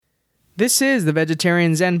This is the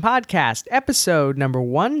Vegetarian Zen Podcast, episode number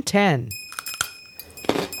 110.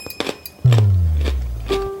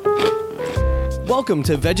 Welcome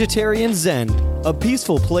to Vegetarian Zen, a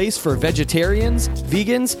peaceful place for vegetarians,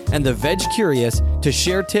 vegans, and the veg curious to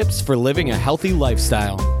share tips for living a healthy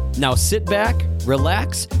lifestyle. Now sit back,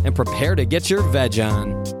 relax, and prepare to get your veg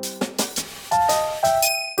on.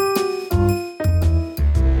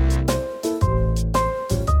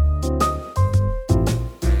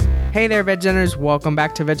 Hey there, Veg Zeners. Welcome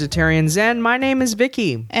back to Vegetarian Zen. My name is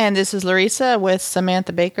Vicky. And this is Larissa with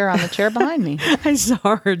Samantha Baker on the chair behind me. I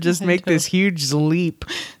saw her just make this huge leap.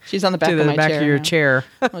 She's on the back to of the my back chair. of your chair.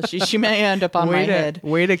 Well, she may end up on my head.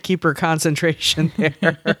 Way to keep her concentration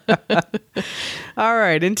there. All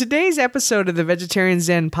right. In today's episode of the Vegetarian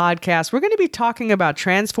Zen Podcast, we're going to be talking about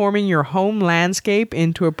transforming your home landscape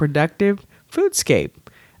into a productive foodscape.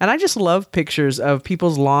 And I just love pictures of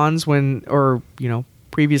people's lawns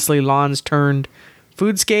previously lawns turned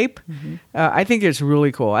foodscape. Mm-hmm. I think it's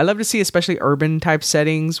really cool. I love to see especially urban type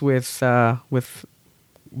settings with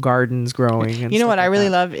gardens growing. And you know what like I really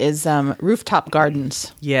love is rooftop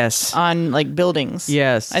gardens. Yes. On like buildings.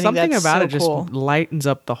 Yes. I think something that's about so it just cool. lightens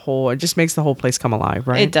up the whole. It just makes the whole place come alive,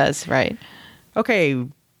 right? It does, right? Okay,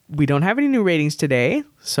 we don't have any new ratings today,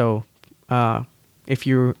 so if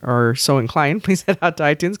you are so inclined, please head out to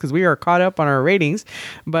iTunes because we are caught up on our ratings.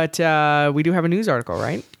 But we do have a news article,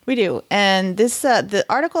 right? We do. And this the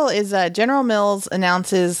article is General Mills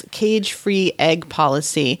announces cage-free egg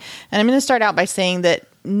policy. And I'm going to start out by saying that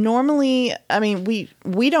normally,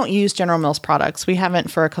 we don't use General Mills products. We haven't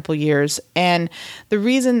for a couple years. And the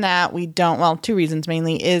reason that we don't, well, two reasons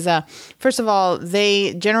mainly, is first of all,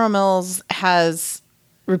 General Mills has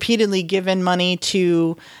repeatedly given money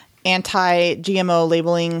to anti-GMO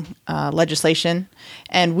labeling legislation,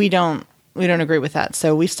 and we don't agree with that.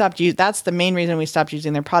 So we stopped that's the main reason we stopped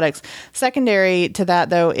using their products. Secondary to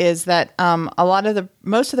that, though, is that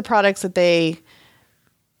most of the products that they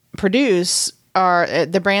produce are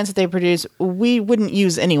the brands that they produce we wouldn't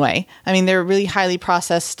use anyway. I mean, they're really highly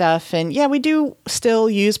processed stuff, and yeah, we do still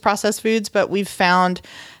use processed foods, but we've found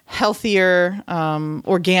healthier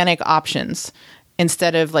organic options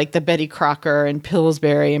instead of like the Betty Crocker and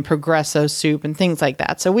Pillsbury and Progresso soup and things like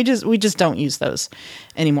that. So we just don't use those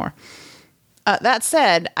anymore. That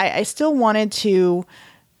said, I still wanted to,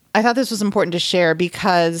 I thought this was important to share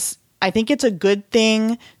because I think it's a good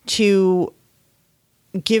thing to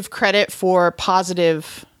give credit for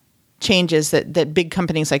positive changes that big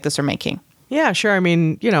companies like this are making. Yeah, sure. I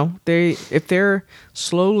mean, if they're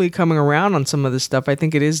slowly coming around on some of this stuff, I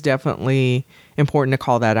think it is definitely important to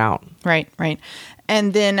call that out. Right.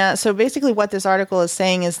 And then, so basically what this article is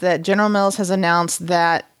saying is that General Mills has announced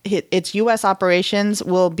that its U.S. operations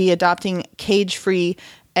will be adopting cage-free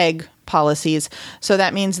egg policies. So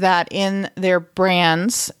that means that in their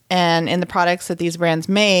brands and in the products that these brands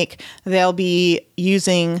make, they'll be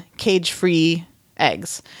using cage-free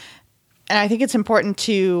eggs. And I think it's important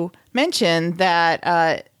to mention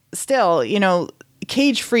that still,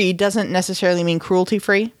 cage-free doesn't necessarily mean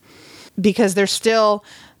cruelty-free because they're still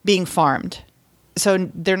being farmed. So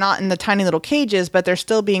they're not in the tiny little cages, but they're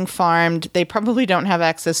still being farmed. They probably don't have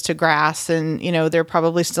access to grass and, they're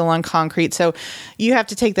probably still on concrete. So you have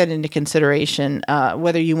to take that into consideration,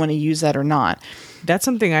 whether you want to use that or not. That's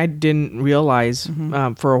something I didn't realize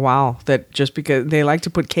for a while, that just because they like to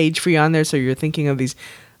put cage-free on there, so you're thinking of these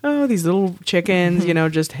little chickens,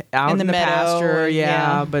 just out in the meadow, pasture.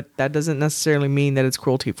 yeah. But that doesn't necessarily mean that it's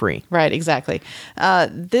cruelty-free. Right, exactly.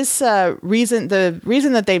 The reason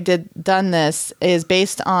that they've done this is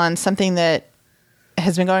based on something that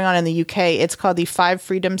has been going on in the UK. It's called the 5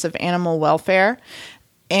 Freedoms of Animal Welfare.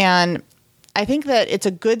 And I think that it's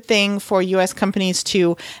a good thing for U.S. companies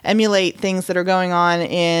to emulate things that are going on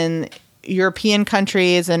in European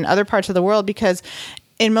countries and other parts of the world, because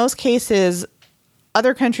in most cases,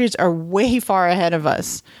 other countries are way far ahead of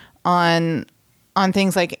us on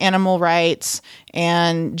things like animal rights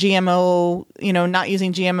and GMO, not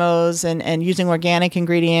using GMOs and using organic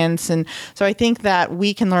ingredients. And so I think that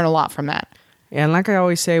we can learn a lot from that. And like I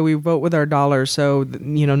always say, we vote with our dollars. So,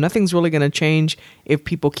 nothing's really going to change if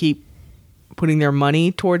people keep putting their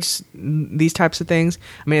money towards these types of things.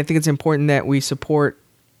 I mean, I think it's important that we support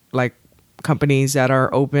like companies that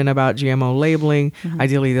are open about GMO labeling,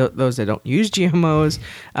 ideally those that don't use GMOs,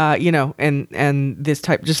 and this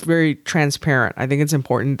type, just very transparent. I think it's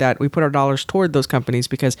important that we put our dollars toward those companies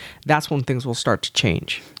because that's when things will start to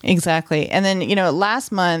change. Exactly. And then,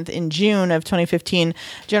 last month in June of 2015,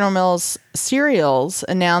 General Mills cereals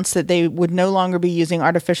announced that they would no longer be using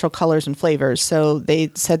artificial colors and flavors. So they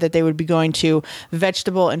said that they would be going to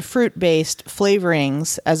vegetable and fruit-based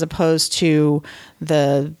flavorings as opposed to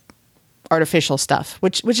the artificial stuff,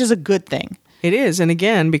 which is a good thing. It is. And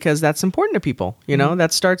again, because that's important to people, when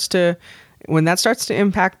that starts to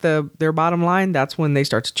impact their bottom line, that's when they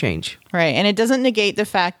start to change. Right. And it doesn't negate the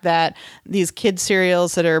fact that these kids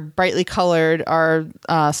cereals that are brightly colored are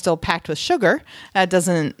still packed with sugar. That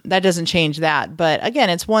doesn't change that. But again,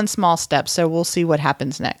 it's one small step. So we'll see what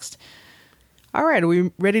happens next. All right. Are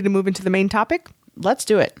we ready to move into the main topic? Let's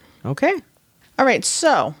do it. Okay. All right.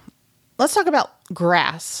 So let's talk about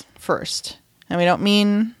grass first. And we don't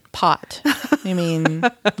mean pot. You mean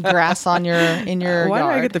grass in your yard. Why do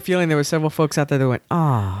I get the feeling there were several folks out there that went,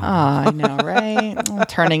 I know, right? I'm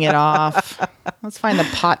turning it off. Let's find the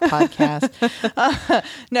pot podcast.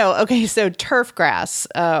 No, okay, so turf grass,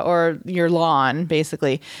 or your lawn,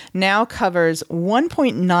 basically, now covers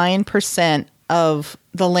 1.9% of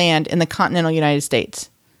the land in the continental United States.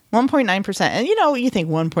 1.9%. And, you think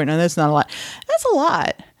 1.9, that's not a lot. That's a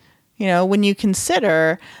lot. When you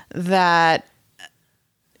consider that,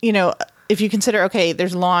 if you consider, okay,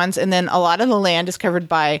 there's lawns and then a lot of the land is covered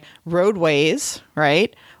by roadways,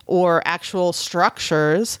 right? Or actual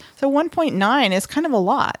structures. So 1.9 is kind of a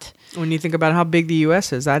lot. When you think about how big the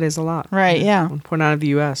U.S. is, that is a lot. Right, yeah. 1.9 of the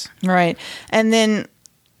U.S. Right. And then,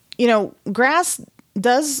 grass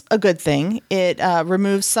does a good thing. It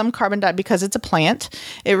removes some carbon dioxide because it's a plant.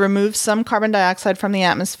 It removes some carbon dioxide from the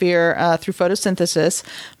atmosphere through photosynthesis,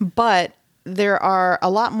 but there are a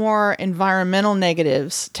lot more environmental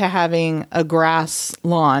negatives to having a grass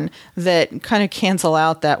lawn that kind of cancel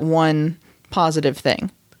out that one positive thing.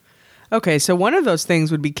 Okay, so one of those things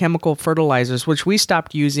would be chemical fertilizers, which we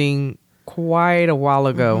stopped using quite a while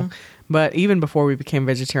ago. But even before we became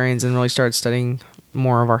vegetarians and really started studying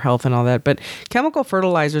more of our health and all that. But chemical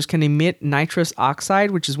fertilizers can emit nitrous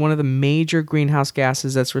oxide, which is one of the major greenhouse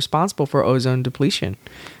gases that's responsible for ozone depletion.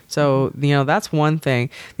 So, that's one thing.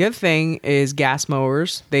 The other thing is gas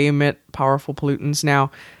mowers. They emit powerful pollutants.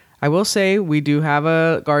 Now, I will say we do have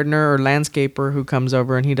a gardener or landscaper who comes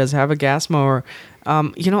over and he does have a gas mower.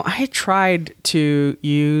 I tried to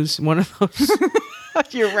use one of those.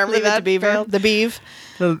 You remember Leave that? it to Beaver? The Beav?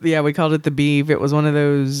 Yeah, we called it the Beav. It was one of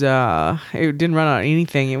those, it didn't run on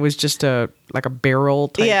anything. It was just like a barrel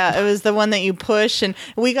type. Yeah, it was the one that you push. And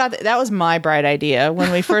that was my bright idea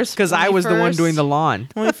when we first. Because I was the one doing the lawn.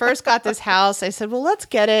 When we first got this house, I said, well, let's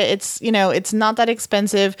get it. It's, it's not that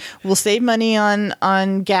expensive. We'll save money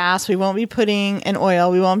on gas. We won't be putting in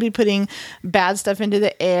oil. We won't be putting bad stuff into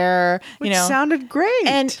the air. Which sounded great.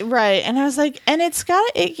 And right. And I was like, and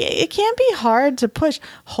it can't be hard to push.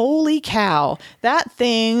 Holy cow. That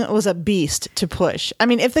thing was a beast to push. I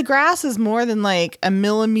mean, if the grass is more than like a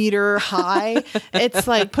millimeter high, it's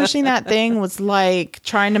like pushing that thing was like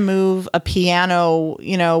trying to move a piano,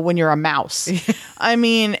 when you're a mouse. I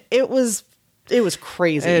mean, it was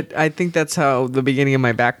crazy. I think that's how the beginning of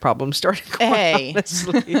my back problem started.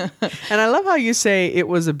 Honestly. And I love how you say it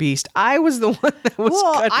was a beast. I was the one that was.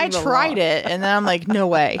 Well, I tried it, and then I'm like, no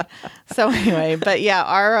way. So anyway, but yeah,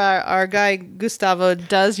 our guy Gustavo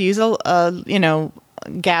does use a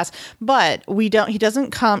gas, but he doesn't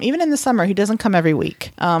come even in the summer. He doesn't come every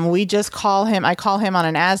week. We just call him. I call him on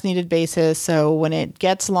an as needed basis. So when it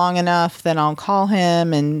gets long enough, then I'll call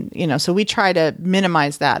him, and so we try to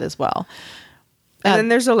minimize that as well. And then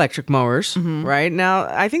there's electric mowers, right? Now,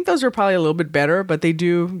 I think those are probably a little bit better, but they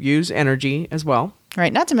do use energy as well.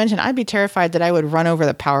 Right. Not to mention, I'd be terrified that I would run over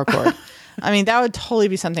the power cord. I mean, that would totally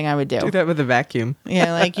be something I would do. Do that with a vacuum.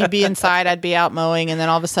 Yeah, like you'd be inside, I'd be out mowing, and then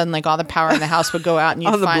all of a sudden, like all the power in the house would go out, and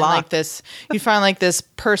you'd find like this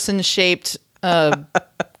person-shaped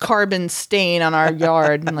carbon stain on our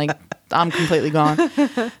yard, and like I'm completely gone.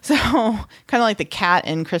 So kind of like the cat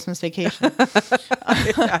in Christmas Vacation.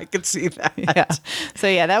 I could see that. Yeah. So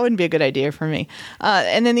yeah, that wouldn't be a good idea for me.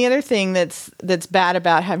 And then the other thing that's bad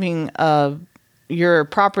about having your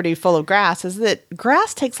property full of grass is that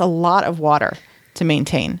grass takes a lot of water to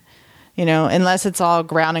maintain. Unless it's all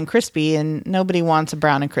brown and crispy, and nobody wants a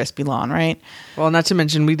brown and crispy lawn, right? Well, not to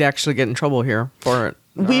mention we'd actually get in trouble here for it.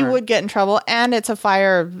 We would get in trouble, and it's a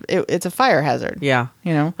fire. It's a fire hazard. Yeah,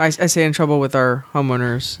 I say in trouble with our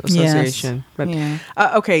homeowners association. Yes. But yeah.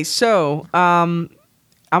 Okay, so I'm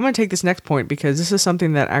going to take this next point because this is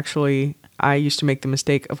something that actually I used to make the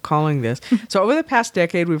mistake of calling this. So over the past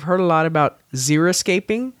decade, we've heard a lot about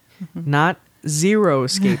xeriscaping, not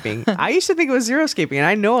zero-scaping. I used to think it was zero-scaping, and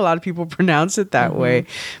I know a lot of people pronounce it that way.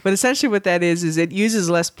 But essentially what that is it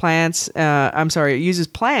uses less plants. It uses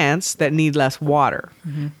plants that need less water.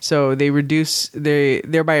 So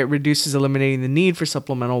thereby it reduces eliminating the need for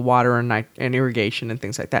supplemental water and irrigation and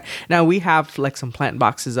things like that. Now we have like some plant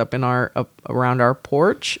boxes up around our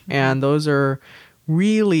porch, and those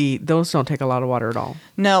don't take a lot of water at all.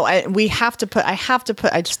 No, I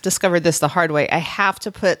just discovered this the hard way. I have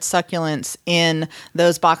to put succulents in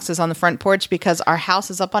those boxes on the front porch because our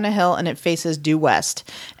house is up on a hill and it faces due west.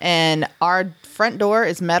 And our front door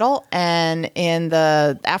is metal, and in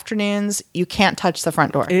the afternoons you can't touch the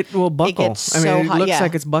front door. It will buckle. It gets so hot. It looks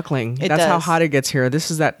like it's buckling. That's how hot it gets here.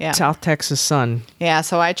 This is that South Texas sun. Yeah,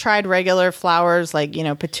 so I tried regular flowers like,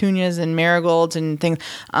 petunias and marigolds and things.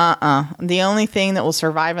 The only thing that will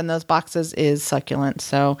survive in those boxes is succulents.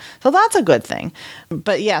 So that's a good thing.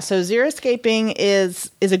 But yeah, so xeriscaping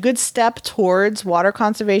is a good step towards water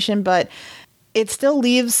conservation, but it still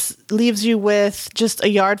leaves you with just a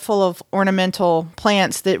yard full of ornamental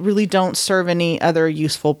plants that really don't serve any other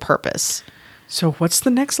useful purpose. So what's the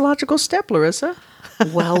next logical step, Larissa?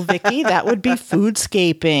 Well, Vicki, that would be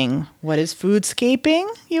foodscaping. What is foodscaping,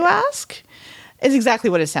 you ask? It's exactly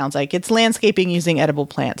what it sounds like. It's landscaping using edible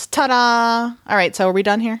plants. Ta-da! All right, so are we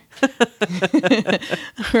done here? All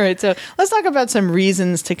right, so let's talk about some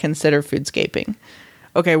reasons to consider foodscaping.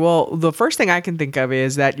 Okay, well, the first thing I can think of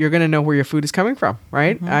is that you're going to know where your food is coming from,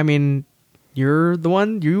 right? I mean, you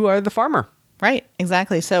are the farmer. Right,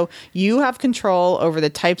 exactly. So you have control over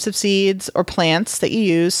the types of seeds or plants that you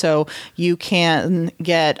use. So you can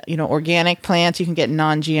get, organic plants, you can get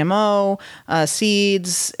non-GMO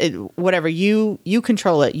seeds, whatever. You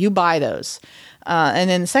control it. You buy those. And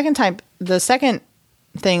then the second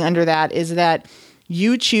thing under that is that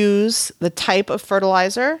you choose the type of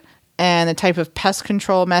fertilizer and the type of pest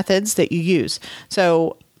control methods that you use.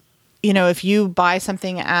 So, if you buy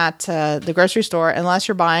something at the grocery store, unless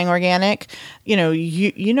you're buying organic,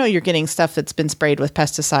 you're getting stuff that's been sprayed with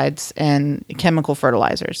pesticides and chemical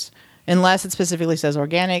fertilizers, unless it specifically says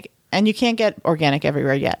organic, and you can't get organic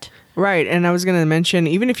everywhere yet. Right, and I was going to mention,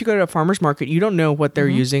 even if you go to a farmer's market, you don't know what they're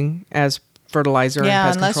using as fertilizer and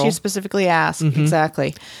pest unless control. you specifically ask.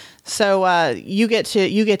 Exactly. So you get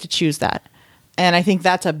to choose that. And I think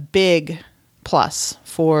that's a big plus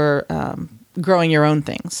for growing your own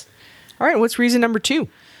things. All right. What's reason number 2?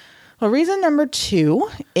 Well, reason number 2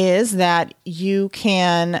 is that you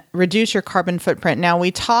can reduce your carbon footprint. Now,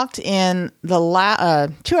 we talked in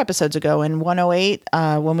the 2 episodes ago in 108,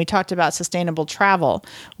 when we talked about sustainable travel,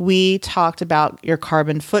 we talked about your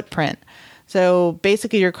carbon footprint. So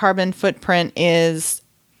basically, your carbon footprint is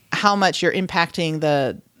how much you're impacting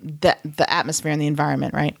the atmosphere and the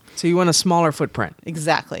environment, right? So you want a smaller footprint.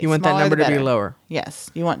 Exactly. You want that number to be lower.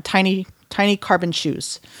 Yes. You want tiny carbon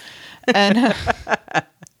shoes. And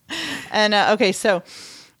okay, so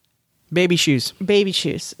baby shoes.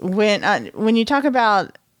 When you talk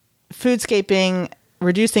about foodscaping,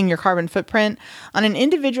 reducing your carbon footprint on an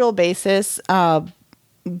individual basis,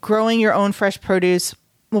 growing your own fresh produce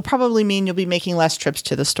will probably mean you'll be making less trips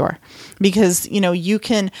to the store, because you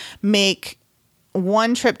can make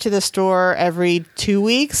one trip to the store every 2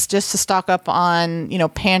 weeks just to stock up on,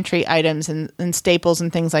 pantry items and staples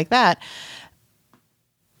and things like that.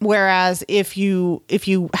 Whereas if you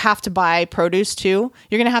have to buy produce too,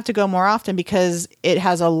 you're going to have to go more often because it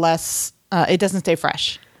has it doesn't stay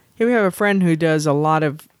fresh. Here we have a friend who does a lot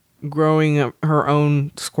of growing her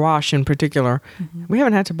own squash in particular. We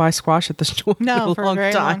haven't had to buy squash at the store for a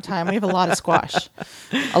very long time. We have a lot of squash.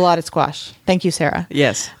 Thank you, Sarah.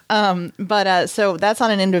 Yes. But so that's on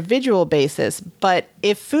an individual basis. But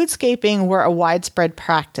if foodscaping were a widespread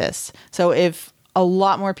practice, so if a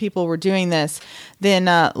lot more people were doing this, then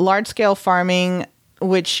large-scale farming,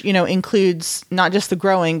 which includes not just the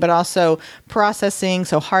growing but also processing,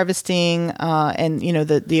 so harvesting, and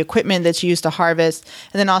the equipment that's used to harvest,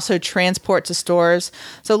 and then also transport to stores.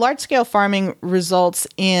 So large-scale farming results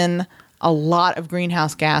in a lot of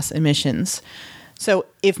greenhouse gas emissions. So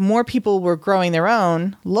if more people were growing their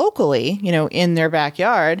own locally, in their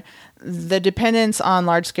backyard, the dependence on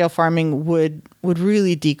large-scale farming would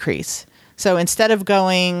really decrease. So instead of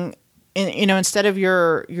instead of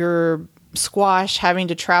your squash having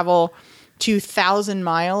to travel 2,000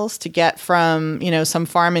 miles to get from, some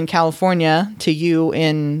farm in California to you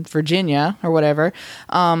in Virginia or whatever,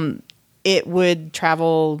 it would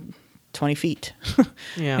travel 20 feet,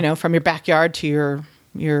 from your backyard to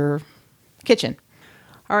your kitchen.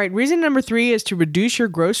 All right. Reason number 3 is to reduce your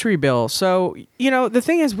grocery bill. So, the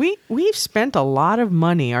thing is, we've spent a lot of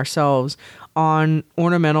money ourselves on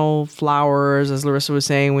ornamental flowers. As Larissa was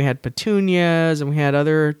saying, we had petunias and we had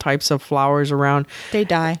other types of flowers around. They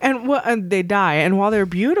die. And they die. And while they're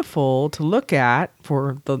beautiful to look at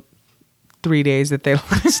for the 3 days that they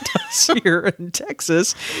last us here in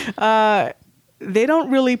Texas, they don't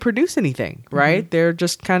really produce anything, right? They're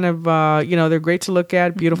just kind of, they're great to look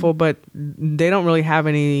at, beautiful, but they don't really have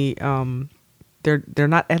any, they're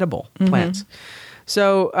not edible plants.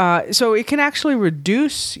 So it can actually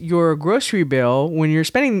reduce your grocery bill when you're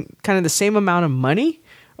spending kind of the same amount of money,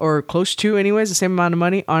 or close to anyways, the same amount of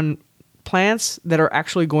money on plants that are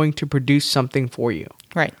actually going to produce something for you.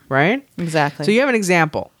 Right. Right? Exactly. So you have an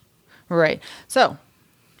example. Right. So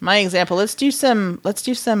my example, let's do some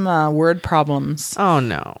word problems. Oh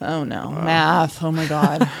no. Math. Oh my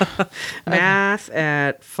God. Math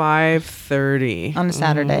at 5:30 on a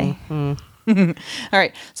Saturday. All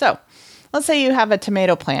right. So let's say you have a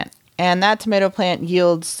tomato plant, and that tomato plant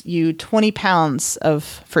yields you 20 pounds of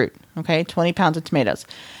fruit. Okay. 20 pounds of tomatoes.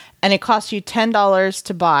 And it costs you $10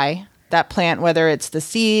 to buy that plant, whether it's the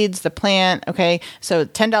seeds, the plant. Okay. So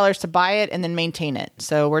 $10 to buy it and then maintain it.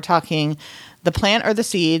 So we're talking the plant or the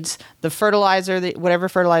seeds, the fertilizer, whatever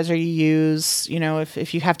fertilizer you use,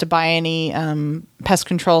 if you have to buy any pest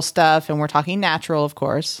control stuff, and we're talking natural, of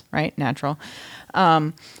course, right? Natural.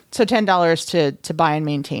 So $10 to buy and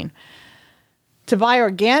maintain. To buy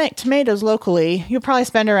organic tomatoes locally, you'll probably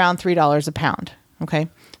spend around $3 a pound. Okay.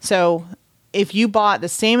 So if you bought the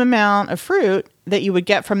same amount of fruit that you would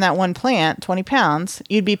get from that one plant, 20 pounds,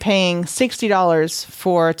 you'd be paying $60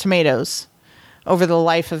 for tomatoes over the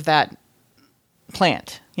life of that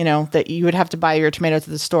plant, that you would have to buy your tomatoes at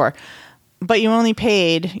the store. But you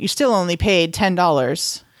still only paid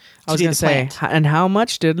 $10. I was going to say, and how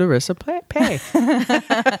much did Larissa pay?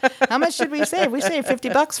 How much did we save? We saved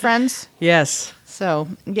 $50, friends. Yes. So,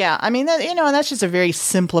 yeah, I mean, and that's just a very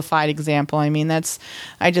simplified example. I mean,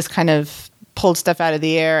 I just kind of pulled stuff out of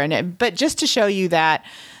the air, but just to show you that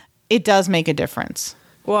it does make a difference.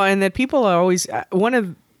 Well, and that people are always, one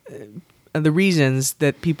of the reasons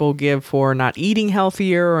that people give for not eating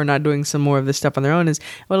healthier or not doing some more of this stuff on their own is,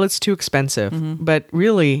 well, it's too expensive. But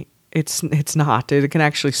really, it's not. It can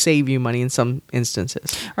actually save you money in some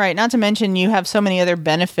instances. Right. Not to mention you have so many other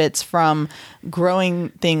benefits from growing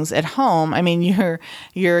things at home. I mean,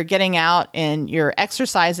 you're getting out and you're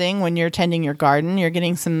exercising when you're tending your garden. You're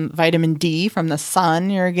getting some vitamin D from the sun.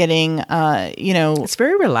 You're getting, It's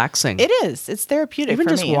very relaxing. It is. It's therapeutic. Even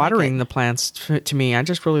for just me. watering the plants, to me, I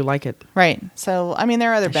just really like it. Right. So, I mean,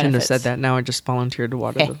 there are other benefits. Shouldn't have said that. Now I just volunteered to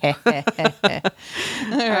water them. All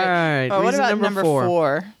right. Well, what about number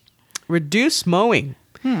 4? Reduce mowing.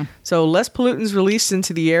 So less pollutants released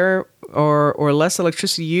into the air or less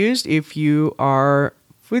electricity used if you are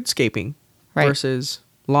foodscaping versus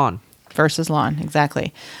lawn.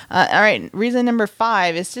 Exactly. All right. Reason number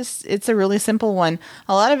 5 is it's a really simple one.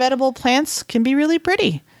 A lot of edible plants can be really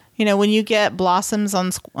pretty. When you get blossoms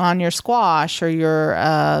on your squash or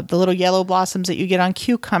the little yellow blossoms that you get on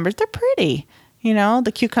cucumbers, they're pretty.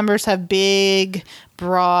 The cucumbers have big,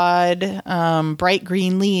 broad, bright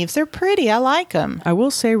green leaves. They're pretty. I like them. I will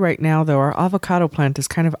say right now, though, our avocado plant is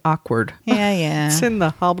kind of awkward. Yeah. It's in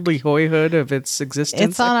the hobbledehoyhood of its existence.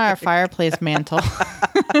 It's on our fireplace mantle.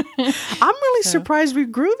 I'm really surprised we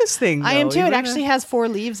grew this thing, though. I am, too. It actually has 4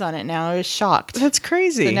 leaves on it now. I was shocked. That's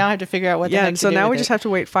crazy. So now I have to figure out what the heck to do now we with just it. have to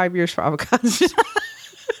wait 5 years for avocados.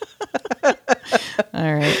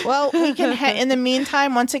 All right. Well, we can, in the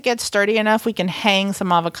meantime, once it gets sturdy enough, we can hang some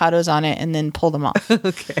avocados on it and then pull them off.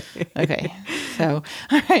 Okay. So,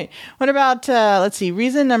 all right. What about, let's see,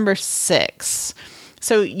 reason number 6.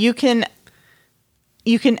 So you can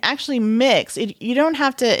actually mix it. You don't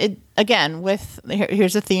have to, again,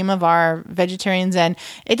 here's the theme of our Vegetarian Zen.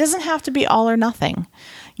 It doesn't have to be all or nothing.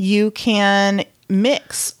 You can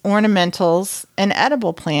mix ornamentals and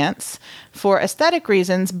edible plants for aesthetic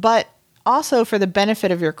reasons, but also for the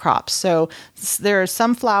benefit of your crops. So there are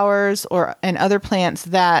some flowers and other plants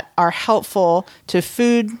that are helpful to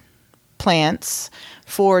food plants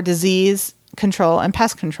for disease control and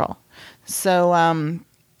pest control. So, and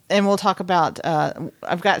we'll talk about,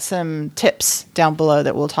 I've got some tips down below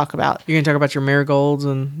that we'll talk about. You're going to talk about your marigolds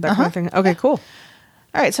and that kind of thing? Okay, cool.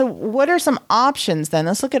 All right. So what are some options then?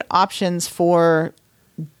 Let's look at options for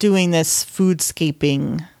doing this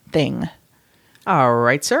foodscaping thing. All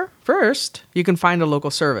right, sir. First, you can find a local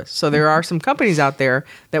service. So there are some companies out there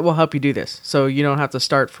that will help you do this. So you don't have to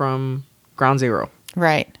start from ground zero.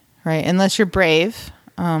 Right. Unless you're brave.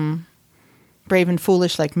 brave and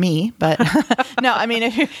foolish like me, but no, I mean,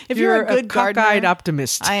 if you're a good gardener, cockeyed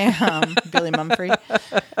optimist. I am Billy Mumphrey,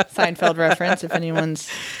 Seinfeld reference. If anyone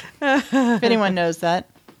knows that,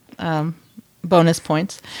 bonus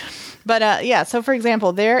points. But yeah, so for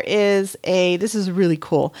example, this is really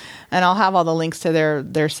cool, and I'll have all the links to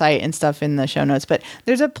their site and stuff in the show notes. But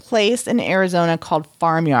there's a place in Arizona called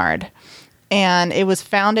Farmyard. And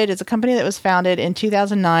it's a company that was founded in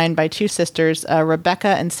 2009 by two sisters, Rebecca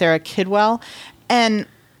and Sarah Kidwell. And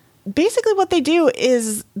basically what they do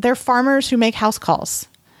is they're farmers who make house calls.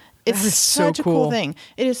 It's such a cool thing.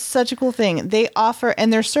 It is such a cool thing. They offer,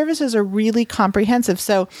 and their services are really comprehensive.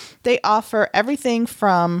 So they offer everything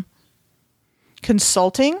from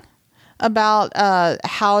consulting about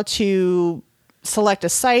how to select a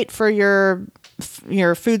site for your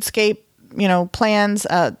foodscape plans,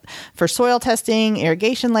 for soil testing,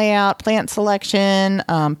 irrigation layout, plant selection,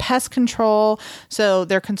 pest control. So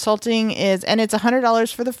their consulting and it's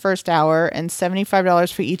 $100 for the first hour and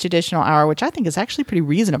 $75 for each additional hour, which I think is actually pretty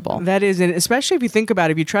reasonable. That is, and especially if you think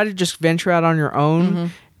about it, if you try to just venture out on your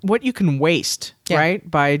own, what you can waste, right?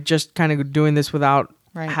 By just kind of doing this without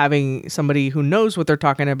having somebody who knows what they're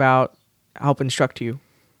talking about help instruct you.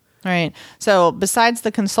 Right. So besides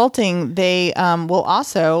the consulting, they will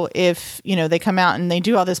also, if they come out and they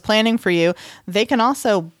do all this planning for you, they can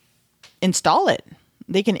also install it.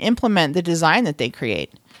 They can implement the design that they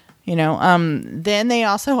create. Then they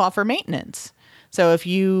also offer maintenance. So if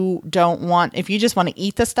you just want to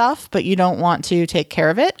eat the stuff, but you don't want to take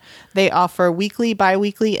care of it, they offer weekly,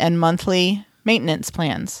 biweekly, and monthly maintenance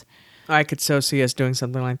plans. I could so see us doing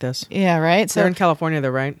something like this. Yeah. Right. So they're in California,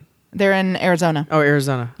 though, right? They're in Arizona. Oh,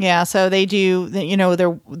 Arizona. Yeah, so they do,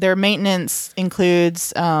 their maintenance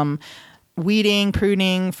includes weeding,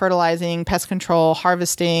 pruning, fertilizing, pest control,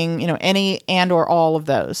 harvesting, any and or all of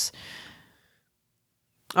those.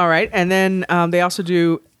 All right. And then they also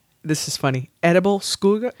do, this is funny, edible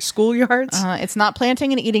schoolyards. It's not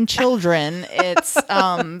planting and eating children. It's,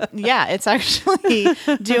 it's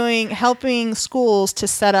actually helping schools to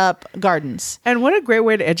set up gardens. And what a great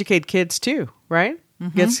way to educate kids too, right?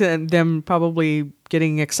 Gets them probably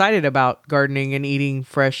getting excited about gardening and eating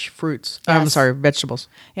fresh fruits. Yes. Vegetables.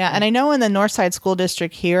 Yeah, and I know in the Northside School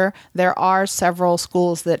District here, there are several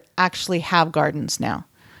schools that actually have gardens now.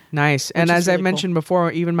 Nice. And as I mentioned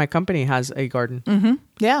before, even my company has a garden. Mm-hmm.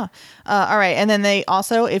 Yeah. All right. And then they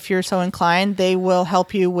also, if you're so inclined, they will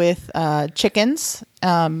help you with chickens,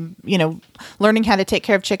 learning how to take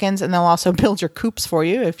care of chickens, and they'll also build your coops for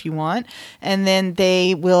you if you want. And then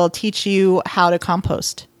they will teach you how to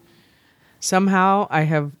compost. Somehow I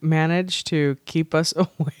have managed to keep us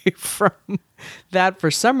away from that for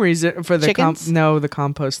some reason, for the the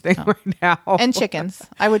compost thing right now. And chickens.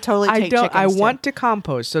 I would totally take chickens I want to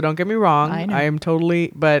compost, so don't get me wrong. I am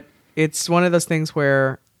totally, but it's one of those things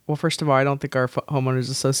where, well, first of all, I don't think our homeowners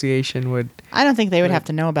association would. I don't think they would have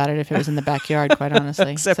to know about it if it was in the backyard, quite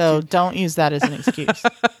honestly. So don't use that as an excuse.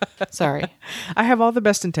 Sorry. I have all the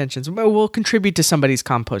best intentions. We'll contribute to somebody's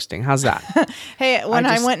composting. How's that? Hey,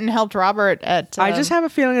 I went and helped Robert at... I just have a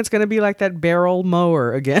feeling it's going to be like that barrel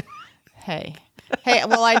mower again. Hey,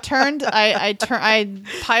 well, I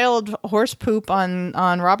piled horse poop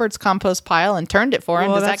on Robert's compost pile and turned it for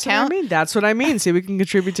him. Does that count? That's what I mean. See, we can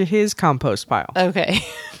contribute to his compost pile. Okay.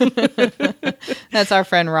 That's our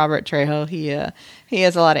friend Robert Trejo. He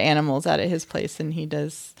has a lot of animals out at his place, and he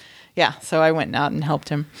does. Yeah. So I went out and helped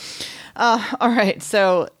him. All right.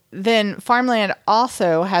 So then Farmland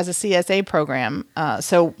also has a CSA program.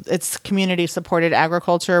 So it's community supported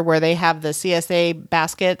agriculture, where they have the CSA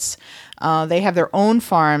baskets. They have their own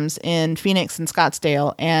farms in Phoenix and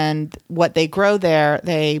Scottsdale, and what they grow there,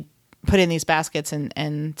 they put in these baskets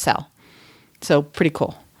and sell. So pretty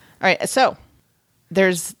cool. All right. So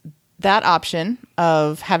there's that option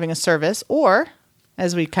of having a service, or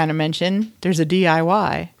as we kind of mentioned, there's a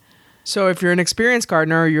DIY. So if you're an experienced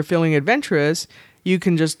gardener or you're feeling adventurous, you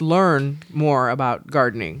can just learn more about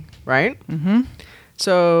gardening, right? Mm-hmm.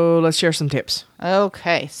 So let's share some tips.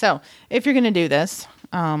 Okay. So if you're going to do this,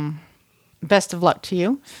 best of luck to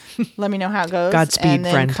you. Let me know how it goes. Godspeed, and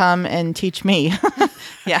then friend. Come and teach me.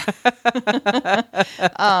 Yeah.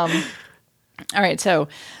 All right. So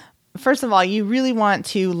first of all, you really want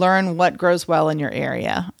to learn what grows well in your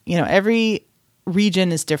area. Every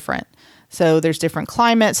region is different. So there's different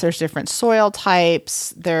climates, there's different soil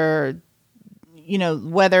types, weather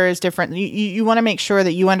is different. You want to make sure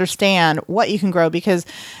that you understand what you can grow, because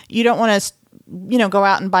you don't want to, go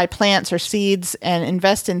out and buy plants or seeds and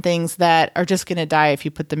invest in things that are just going to die if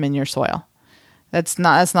you put them in your soil. That's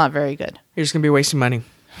not very good. You're just going to be wasting money.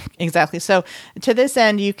 Exactly. So to this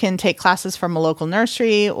end, you can take classes from a local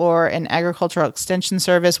nursery or an agricultural extension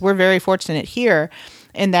service. We're very fortunate here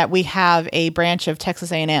in that we have a branch of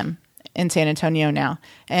Texas A&M in San Antonio now.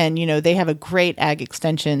 And, they have a great ag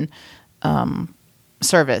extension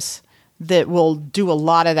service that will do a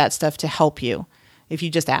lot of that stuff to help you if you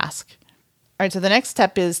just ask. All right, so the next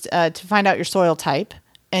step is to find out your soil type.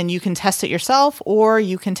 And you can test it yourself, or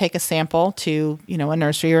you can take a sample to, a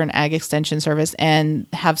nursery or an ag extension service and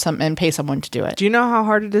pay someone to do it. Do you know how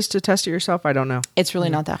hard it is to test it yourself? I don't know. It's really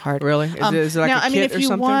not that hard. Really? Is it like a kit if or you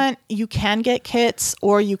something? want, you can get kits,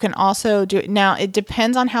 or you can also do it. Now, it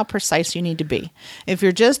depends on how precise you need to be. If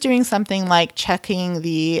you're just doing something like checking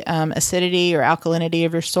the acidity or alkalinity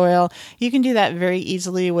of your soil, you can do that very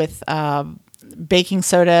easily with baking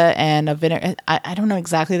soda and a vinegar. I don't know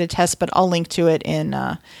exactly the test, but I'll link to it in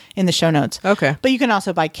the show notes. Okay. But you can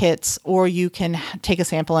also buy kits, or you can take a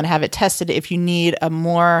sample and have it tested if you need a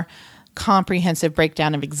more comprehensive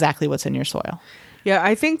breakdown of exactly what's in your soil. Yeah,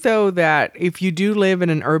 I think, though, that if you do live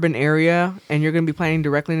in an urban area and you're going to be planting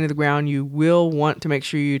directly into the ground, you will want to make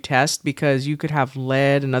sure you test, because you could have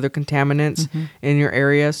lead and other contaminants in your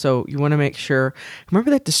area. So you want to make sure.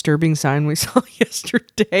 Remember that disturbing sign we saw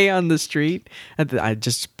yesterday on the street? I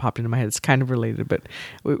just popped into my head. It's kind of related, but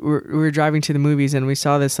we were driving to the movies and we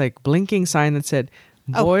saw this like blinking sign that said,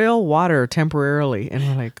 boil water temporarily. And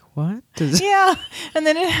we're like, what? Yeah. And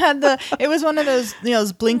then it was one of those,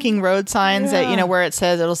 those blinking road signs that, where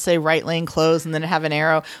it'll say right lane closed and then it have an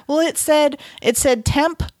arrow. Well, it said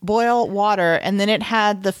temp boil water. And then it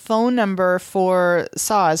had the phone number for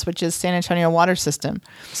SAWS, which is San Antonio Water System.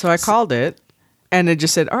 So I called it. And it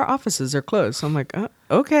just said, our offices are closed. So I'm like,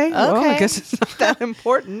 okay. Well, I guess it's not that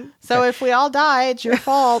important. So if we all die, it's your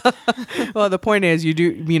fault. Well, the point is, you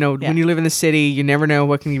do, when you live in the city, you never know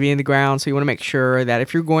what can be in the ground. So you want to make sure that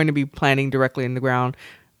if you're going to be planting directly in the ground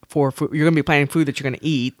for food, you're going to be planting food that you're going to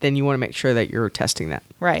eat, then you want to make sure that you're testing that.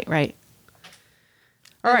 Right.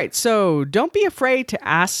 All right, so don't be afraid to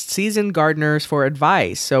ask seasoned gardeners for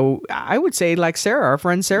advice. So I would say, like Sarah, our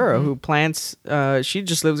friend Sarah, who plants, she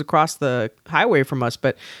just lives across the highway from us,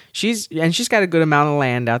 but she's got a good amount of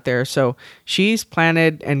land out there. So she's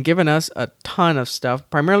planted and given us a ton of stuff,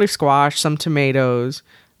 primarily squash, some tomatoes,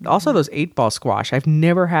 also those 8-ball squash. I've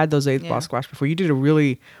never had those 8-ball squash before. You did a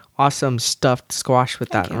really awesome stuffed squash with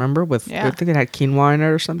that, remember? I think it had quinoa in it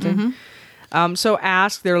or something. So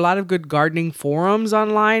ask. There are a lot of good gardening forums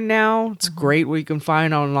online now. It's great what you can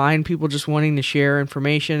find online. People just wanting to share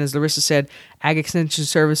information. As Larissa said, ag extension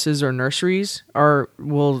services or nurseries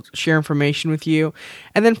will share information with you.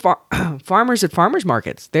 And then farmers at farmers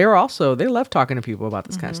markets, they love talking to people about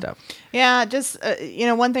this kind of stuff. Yeah, just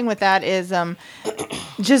one thing with that is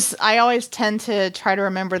I always tend to try to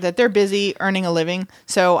remember that they're busy earning a living.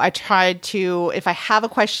 So I try to, if I have a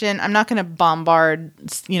question, I'm not going to bombard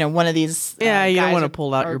one of these you don't want to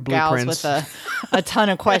pull out your blueprints with a ton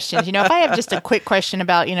of questions. If I have just a quick question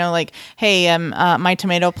about, like, hey, my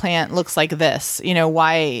tomato plant looks like this,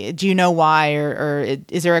 why, do you know why, or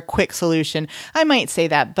is there a quick solution? I might say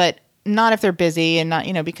that, but not if they're busy and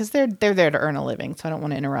not, because they're there to earn a living. So I don't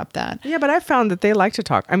want to interrupt that. Yeah, but I found that they like to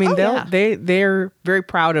talk. I mean, they're very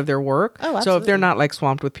proud of their work. Oh, absolutely. So if they're not like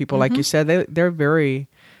swamped with people, like you said, they're very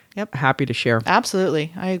happy to share.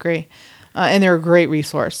 Absolutely. I agree. And they're a great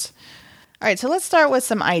resource. All right, so let's start with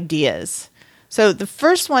some ideas. So the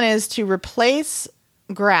first one is to replace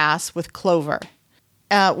grass with clover.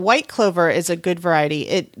 White clover is a good variety.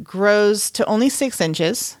 It grows to only 6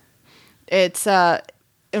 inches. It's and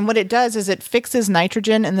what it does is it fixes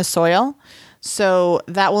nitrogen in the soil, so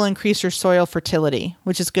that will increase your soil fertility,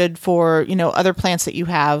 which is good for other plants that you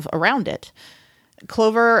have around it.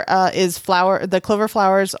 Clover is flower. The clover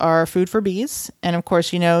flowers are food for bees, and of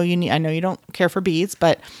course, I know you don't care for bees,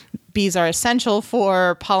 but bees are essential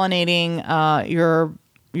for pollinating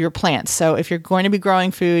your plants. So if you're going to be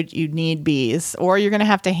growing food, you need bees, or you're going to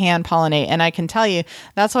have to hand pollinate. And I can tell you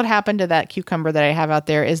that's what happened to that cucumber that I have out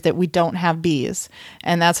there, is that we don't have bees,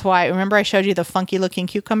 and that's why. Remember, I showed you the funky looking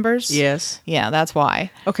cucumbers? Yes. Yeah, that's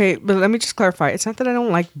why. Okay, but let me just clarify. It's not that I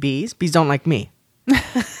don't like bees. Bees don't like me.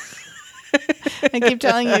 I keep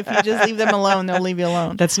telling you, if you just leave them alone, they'll leave you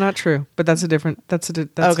alone. That's not true, but that's a different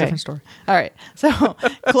story. All right. So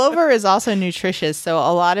clover is also nutritious. So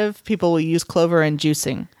a lot of people will use clover in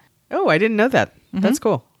juicing. Oh, I didn't know that. That's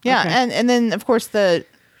cool. Yeah. Okay. And then, of course, the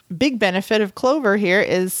big benefit of clover here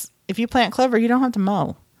is if you plant clover, you don't have to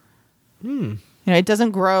mow. It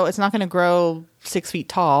doesn't grow. It's not going to grow 6 feet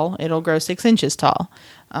tall. It'll grow 6 inches tall.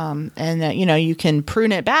 You can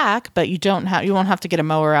prune it back, but you won't have to get a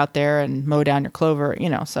mower out there and mow down your clover,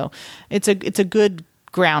 so it's a good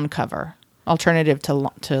ground cover. alternative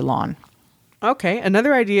to lawn. Okay,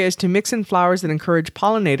 another idea is to mix in flowers that encourage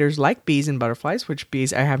pollinators like bees and butterflies, which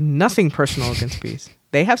bees, I have nothing personal against bees.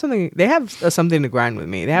 They have something to grind with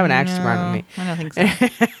me. They have an axe to grind with me. I don't think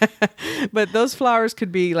so. But those flowers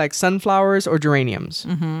could be like sunflowers or geraniums.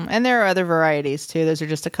 Mm-hmm. And there are other varieties too. Those are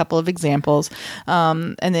just a couple of examples.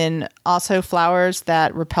 And then also flowers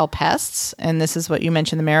that repel pests. And this is what you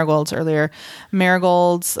mentioned, the marigolds earlier.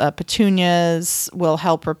 Marigolds, petunias will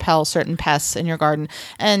help repel certain pests in your garden.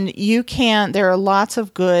 And there are lots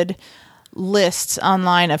of good lists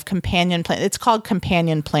online of companion plant. It's called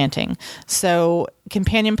companion planting. So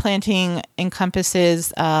companion planting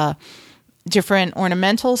encompasses different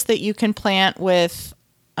ornamentals that you can plant with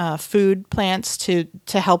food plants to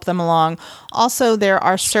help them along. Also, there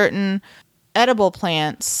are certain edible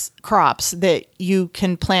crops that you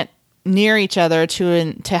can plant near each other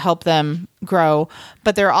to help them grow.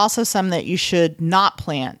 But there are also some that you should not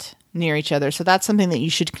plant near each other. So that's something that you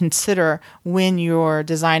should consider when you're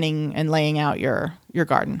designing and laying out your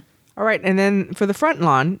garden. All right. And then for the front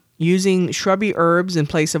lawn, using shrubby herbs in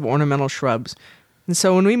place of ornamental shrubs. And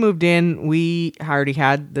so when we moved in, we already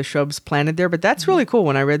had the shrubs planted there. But that's really cool.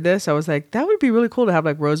 When I read this, I was like, that would be really cool to have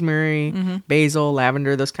like rosemary, basil,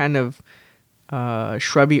 lavender, those kind of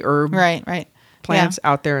shrubby herb plants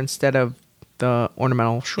out there instead of the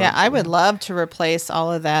ornamental shrubs. Yeah, I would love to replace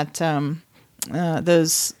all of that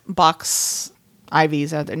those box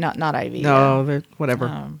ivies out there. Not ivy. No, they're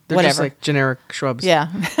whatever. They're just like generic shrubs. Yeah.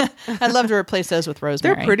 I'd love to replace those with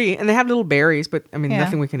rosemary. They're pretty, and they have little berries, but I mean,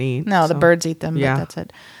 nothing we can eat. No, the birds eat them, but that's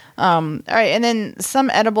it. All right, and then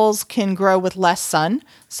some edibles can grow with less sun,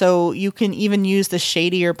 so you can even use the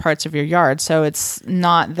shadier parts of your yard. So it's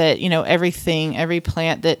not that, every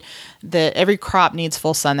plant that every crop needs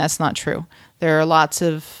full sun. That's not true. There are lots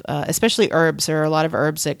of, especially herbs. There are a lot of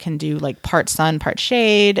herbs that can do like part sun, part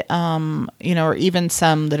shade, or even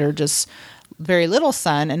some that are just very little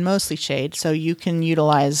sun and mostly shade. So you can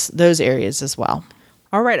utilize those areas as well.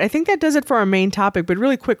 All right. I think that does it for our main topic. But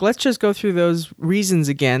really quick, let's just go through those reasons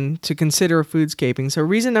again to consider foodscaping. So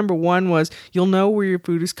reason number 1 was you'll know where your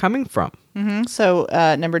food is coming from. Mm-hmm. So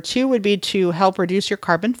number 2 would be to help reduce your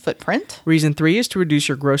carbon footprint. Reason 3 is to reduce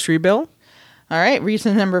your grocery bill. All right.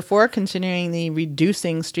 Reason number 4, continuing the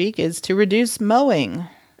reducing streak, is to reduce mowing.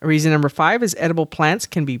 Reason number 5 is edible plants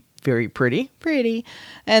can be very pretty.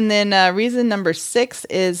 And then reason number 6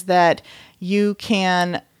 is that you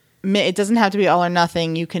can, it doesn't have to be all or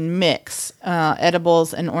nothing. You can mix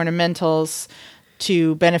edibles and ornamentals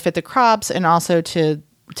to benefit the crops and also to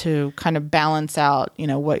kind of balance out,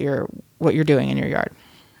 what you're doing in your yard.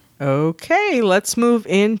 Okay. Let's move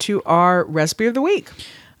into our recipe of the week.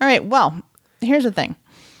 All right. Well, here's the thing.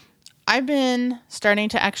 I've been starting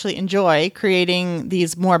to actually enjoy creating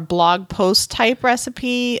these more blog post type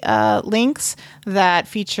recipe links that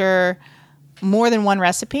feature more than one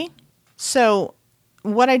recipe. So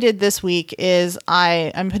what I did this week is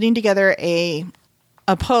I'm putting together a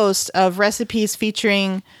post of recipes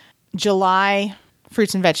featuring July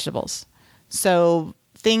fruits and vegetables. So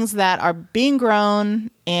things that are being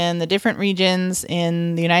grown in the different regions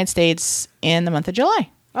in the United States in the month of July.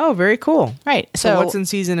 Oh, very cool. Right. So what's in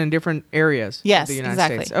season in different areas of the United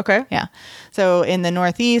States? Okay. Yeah. So in the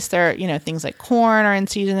Northeast, there are, things like corn are in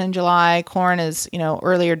season in July. Corn is,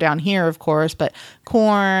 earlier down here, of course, but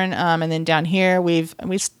corn. And then down here, we're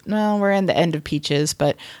in the end of peaches,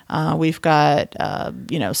 but we've got,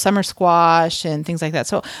 summer squash and things like that.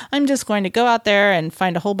 So I'm just going to go out there and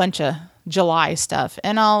find a whole bunch of July stuff.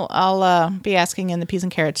 And I'll be asking in the peas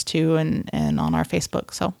and carrots too and on our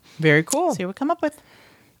Facebook. So very cool. See what we come up with.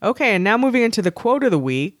 Okay, and now moving into the quote of the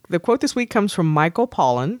week. The quote this week comes from Michael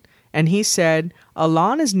Pollan, and he said, "A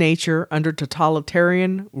lawn is nature under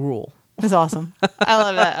totalitarian rule." That's awesome. I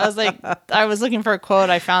love that. I was looking for a quote.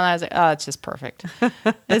 I found that. I was like, oh, it's just perfect.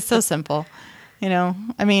 It's so simple.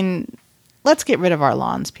 Let's get rid of our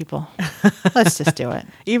lawns, people. Let's just do it.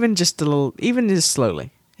 Even just slowly.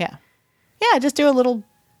 Yeah. Yeah, just do a little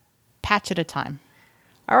patch at a time.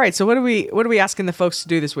 All right, so what are we asking the folks to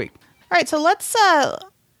do this week? All right, so let's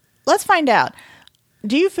find out.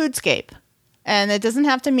 Do you foodscape? And it doesn't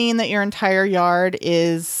have to mean that your entire yard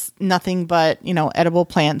is nothing but, edible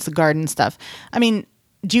plants, garden stuff. I mean,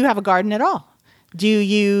 do you have a garden at all? Do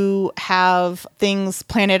you have things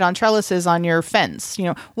planted on trellises on your fence?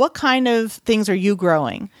 What kind of things are you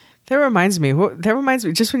growing? That reminds me,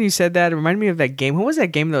 just when you said that, it reminded me of that game. What was that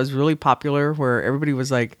game that was really popular where everybody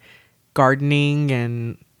was like gardening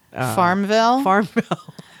and... Farmville? Farmville.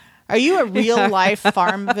 All Are you a real life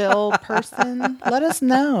Farmville person? Let us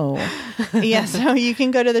know. Yeah, so you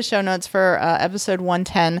can go to the show notes for episode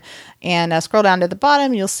 110 and scroll down to the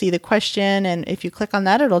bottom. You'll see the question. And if you click on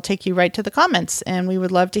that, it'll take you right to the comments. And we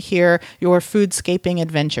would love to hear your foodscaping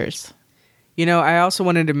adventures. You know, I also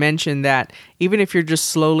wanted to mention that even if you're just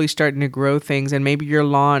slowly starting to grow things and maybe your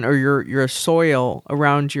lawn or your soil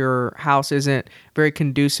around your house isn't very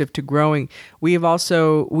conducive to growing, we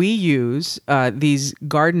use these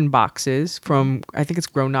garden boxes from, I think it's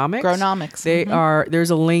Grownomics. Grownomics. There's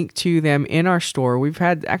a link to them in our store. We've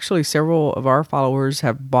had actually several of our followers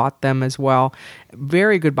have bought them as well.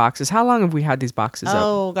 Very good boxes. How long have we had these boxes up?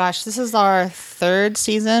 Oh gosh, this is our third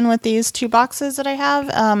season with these 2 boxes that I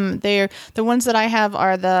have. They're the ones that I have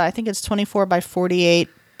are I think it's 24 by 48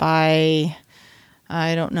 by,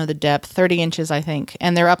 I don't know the depth, 30 inches I think,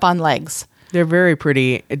 and they're up on legs. They're very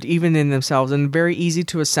pretty, even in themselves, and very easy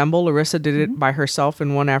to assemble. Larissa did it by herself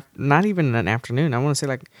in not even an afternoon. I want to say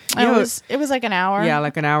like... It was like an hour. Yeah,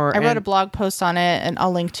 like an hour. I wrote a blog post on it, and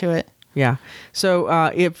I'll link to it. Yeah.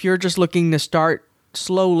 So if you're just looking to start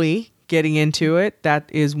slowly getting into it, that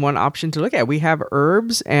is one option to look at. We have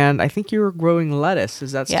herbs, and I think you were growing lettuce.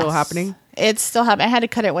 Is that still happening? It's still happening. I had to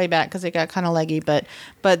cut it way back because it got kind of leggy, but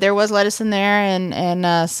there was lettuce in there and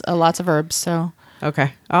lots of herbs. So...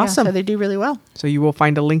 Okay, awesome. Yeah, so they do really well. So you will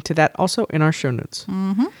find a link to that also in our show notes.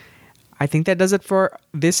 Mm-hmm. I think that does it for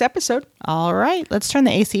this episode. All right, let's turn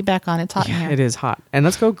the AC back on. It's hot in here. It is hot. And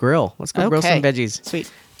let's go grill. Let's go grill some veggies.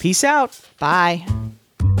 Sweet. Peace out. Bye.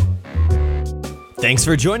 Thanks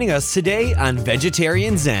for joining us today on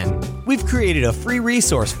Vegetarian Zen. We've created a free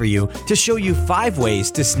resource for you to show you 5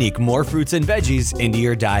 ways to sneak more fruits and veggies into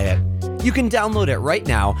your diet. You can download it right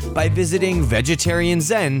now by visiting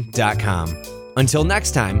vegetarianzen.com. Until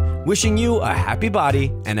next time, wishing you a happy body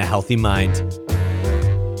and a healthy mind.